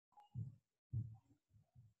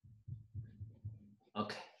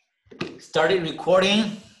Okay, started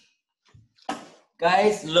recording.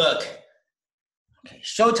 Guys, look. Okay,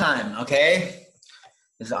 showtime, okay?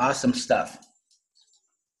 This is awesome stuff.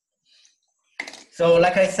 So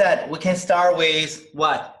like I said, we can start with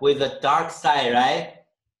what? With the dark side, right?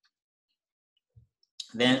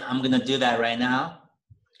 Then I'm gonna do that right now.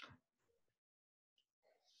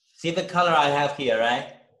 See the color I have here,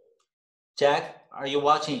 right? Jack, are you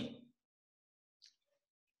watching?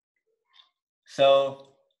 So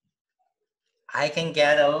I can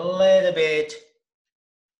get a little bit.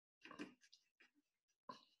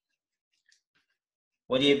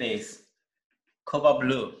 What is this? Cobalt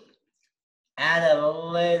blue. Add a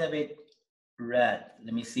little bit red.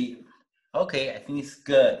 Let me see. Okay, I think it's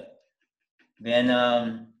good. Then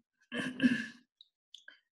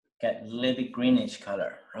get a little bit greenish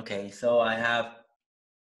color. Okay, so I have,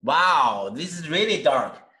 wow, this is really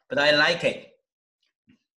dark, but I like it.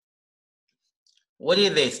 What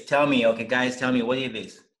is this? Tell me, okay, guys, tell me, what is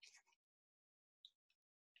this?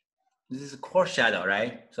 This is a core shadow,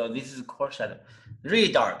 right? So this is a core shadow.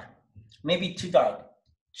 Really dark, maybe too dark.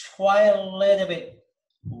 Try a little bit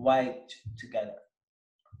white together.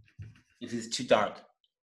 If it's too dark.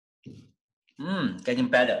 Getting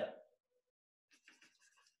better.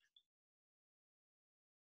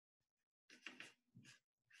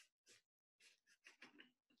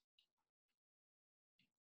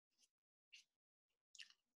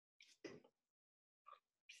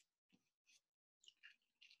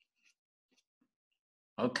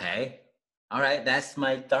 Okay, all right, that's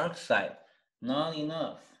my dark side. Not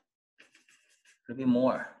enough, a little bit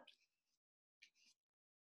more.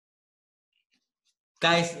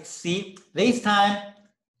 Guys, see, this time,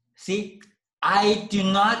 see, I do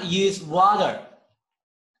not use water.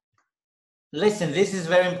 Listen, this is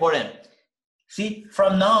very important. See,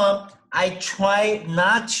 from now on, I try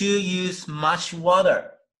not to use much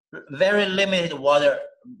water, very limited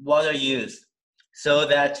water use, so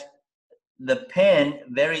that the pen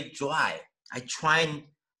very dry. I try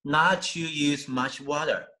not to use much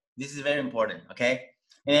water. This is very important, okay?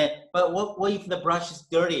 But what if the brush is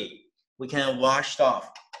dirty? We can wash it off.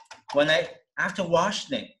 After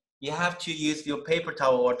washing it, you have to use your paper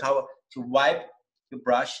towel or towel to wipe your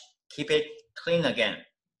brush, keep it clean again.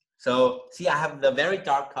 So see, I have the very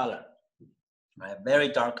dark color, right? Very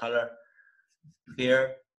dark color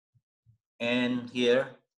here and here.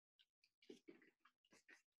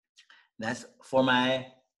 That's for my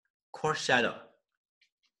core shadow,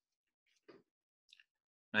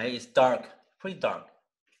 right? It's dark, pretty dark.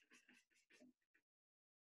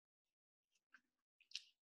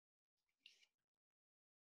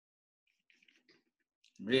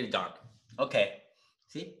 Really dark. Okay,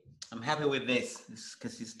 see, I'm happy with this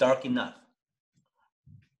because it's dark enough.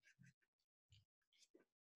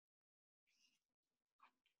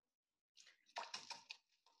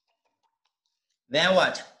 Then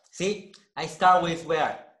what? See, I start with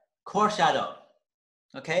where? Core shadow.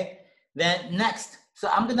 Okay. Then next, so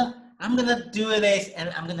I'm gonna do this and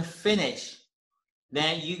I'm gonna finish.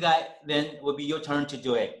 Then will be your turn to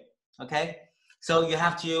do it. Okay. So you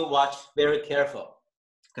have to watch very careful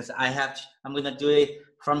because I'm gonna do it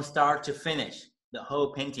from start to finish the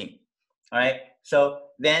whole painting. All right. So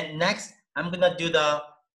then next, I'm gonna do the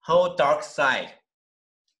whole dark side.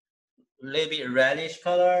 A little bit reddish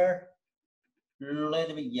color.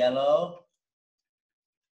 Little bit yellow,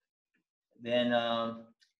 then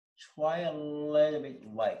try a little bit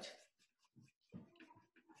white.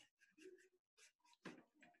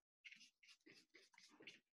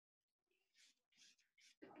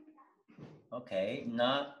 Okay,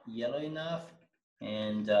 not yellow enough,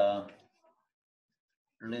 and a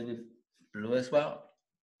little bit blue as well.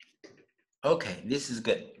 Okay, this is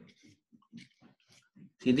good.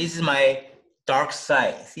 See, this is my dark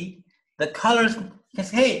side. See, the colors,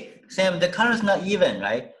 hey, Sam, the color's not even,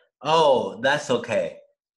 right? Oh, that's okay.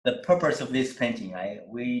 The purpose of this painting, right?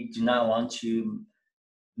 We do not want to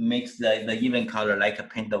mix the even color like a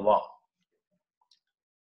paint the wall.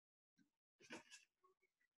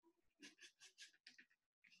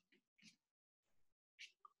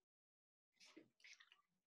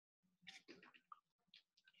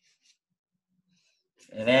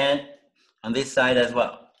 And then on this side as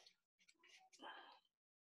well.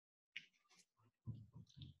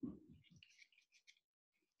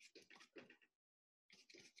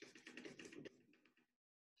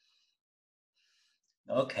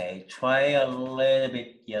 Okay, try a little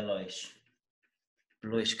bit yellowish,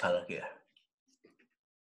 bluish color here.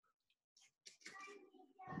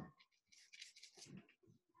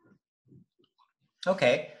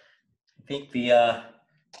 Okay, I think the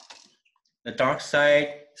dark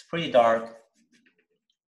side is pretty dark.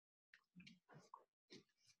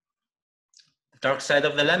 dark side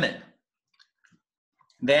of the lemon.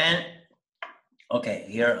 Then, okay,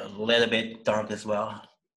 here a little bit dark as well.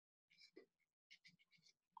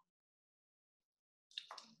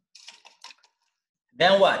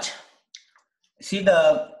 Then what? See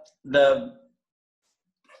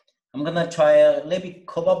I'm gonna try a little bit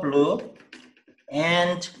cobalt blue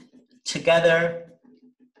and together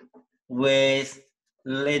with a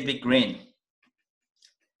little bit green.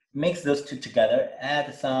 Mix those two together,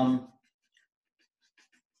 add some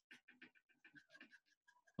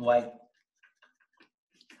white.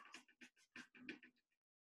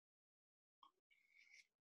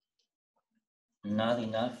 Not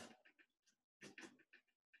enough.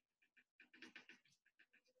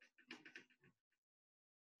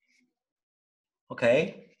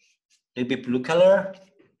 Okay, a little bit blue color.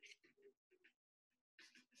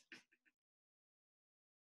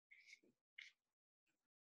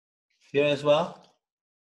 Here as well.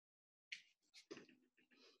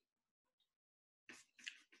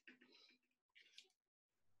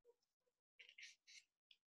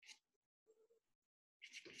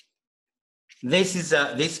 This is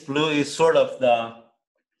this blue is sort of the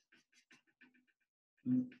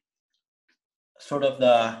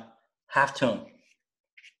half tone.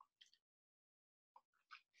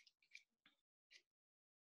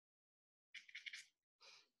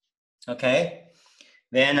 Okay,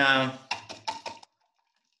 then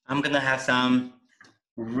I'm gonna have some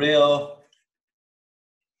real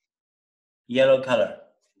yellow color.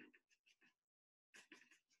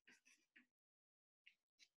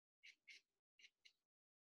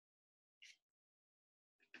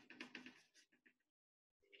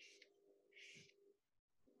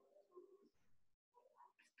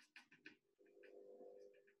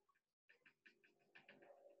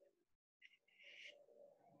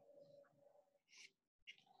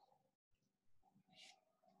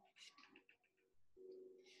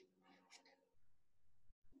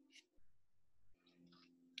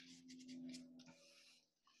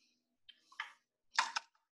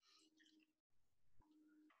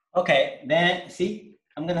 Okay, then see,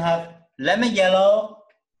 I'm gonna have lemon yellow,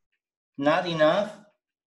 not enough,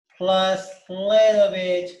 plus a little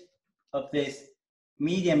bit of this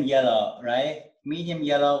medium yellow, right? Medium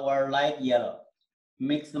yellow or light yellow.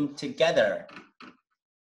 Mix them together.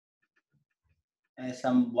 And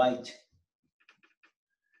some white.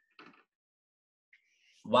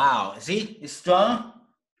 Wow, see, it's strong,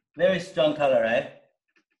 very strong color, right?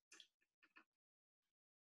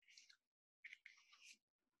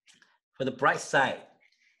 For the bright side.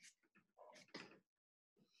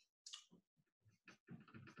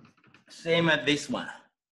 Same as this one.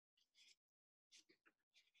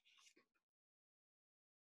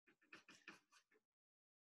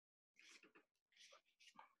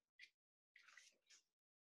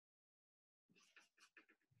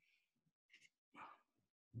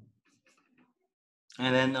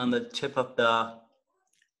 And then on the tip of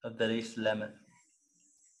this lemon.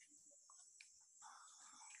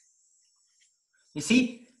 You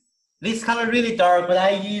see, this color really dark, but I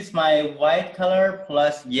use my white color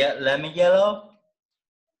plus lemon yellow.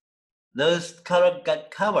 Those color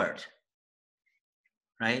got covered,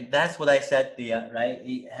 right? That's what I said there, right?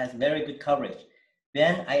 It has very good coverage.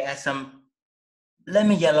 Then I add some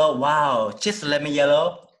lemon yellow. Wow, just lemon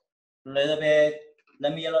yellow, a little bit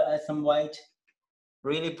lemon yellow, add some white,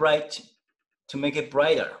 really bright to make it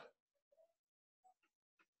brighter.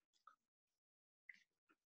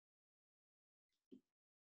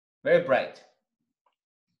 Very bright.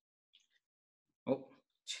 Oh,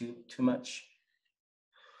 too much.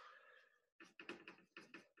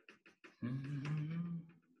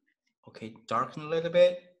 Okay, darken a little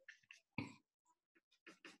bit.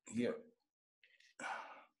 Here.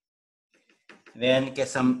 Then get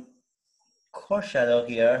some core shadow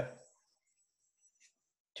here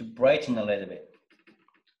to brighten a little bit.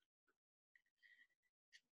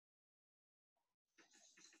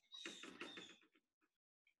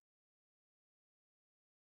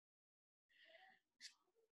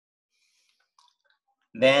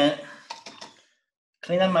 Then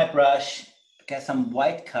clean up my brush, get some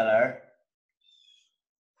white color.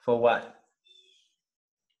 For what?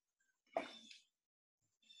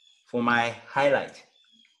 For my highlight.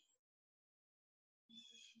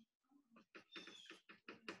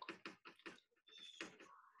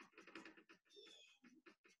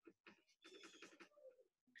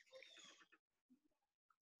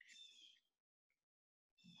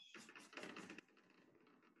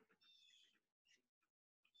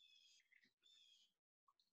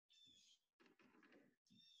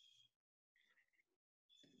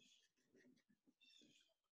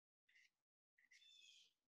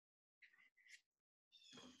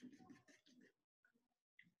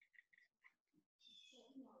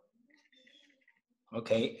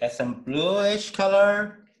 Okay, add some bluish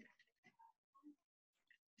color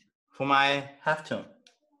for my halftone.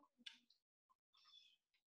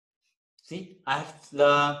 See, I have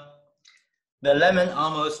the lemon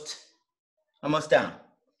almost done.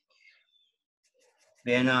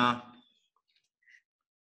 Then got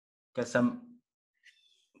some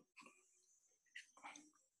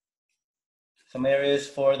areas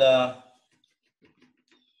for the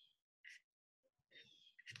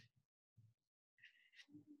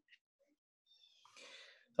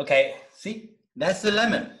okay. See, that's the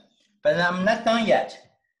lemon, but I'm not done yet.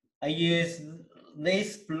 I use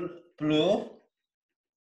this blue,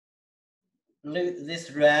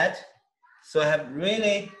 this red, so I have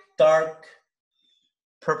really dark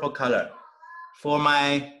purple color for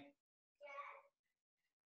my,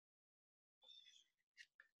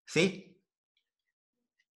 see?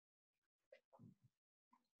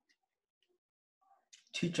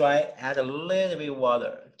 To dry, add a little bit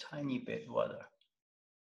water, a tiny bit water.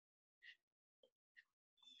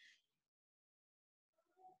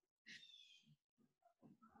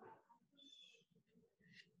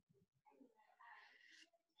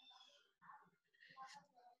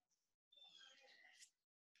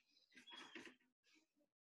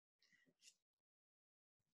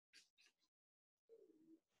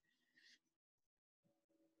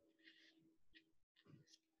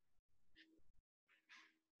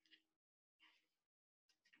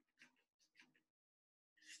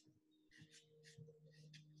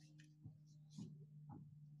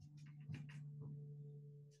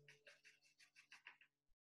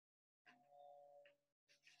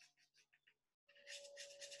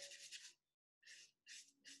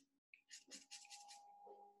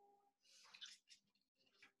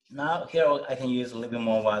 Now here I can use a little bit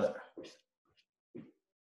more water.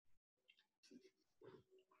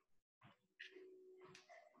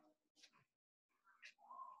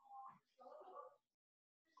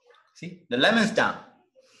 See, the lemon's done.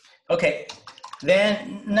 Okay,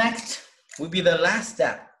 then next will be the last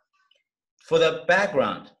step for the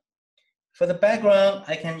background. For the background,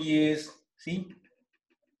 I can use, see,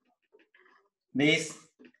 this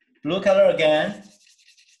blue color again.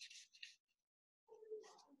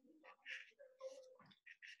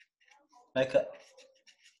 Like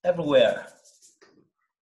everywhere.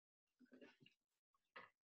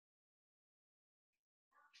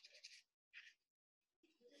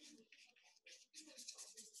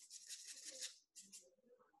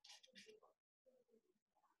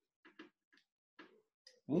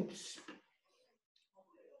 Oops.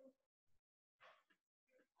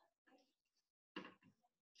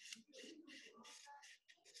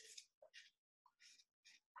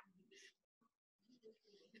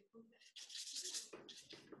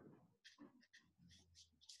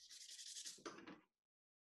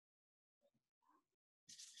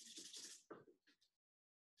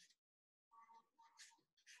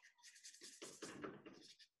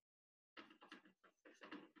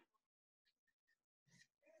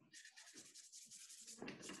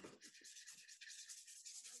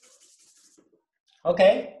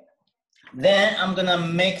 Okay, then I'm gonna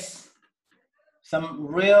mix some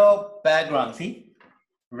real background, see?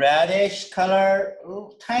 Reddish color,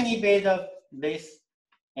 tiny bit of this,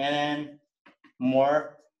 and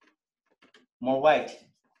more white.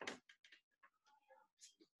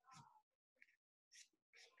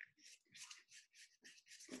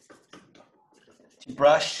 To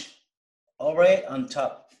brush over it on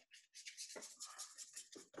top.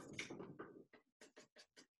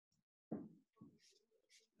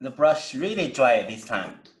 The brush really dry this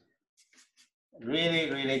time.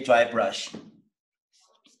 Really dry brush.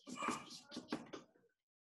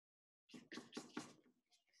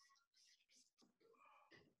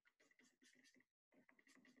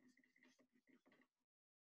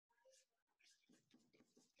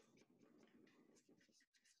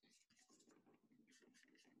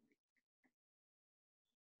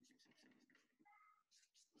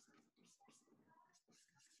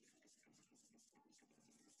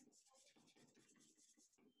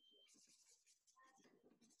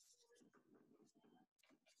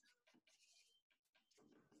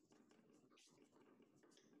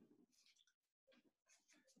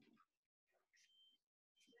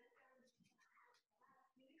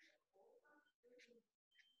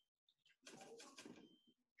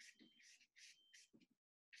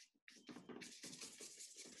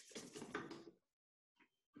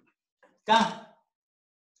 Done.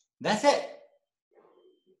 That's it.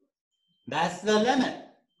 That's the lemon.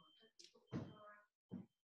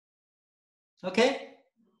 Okay.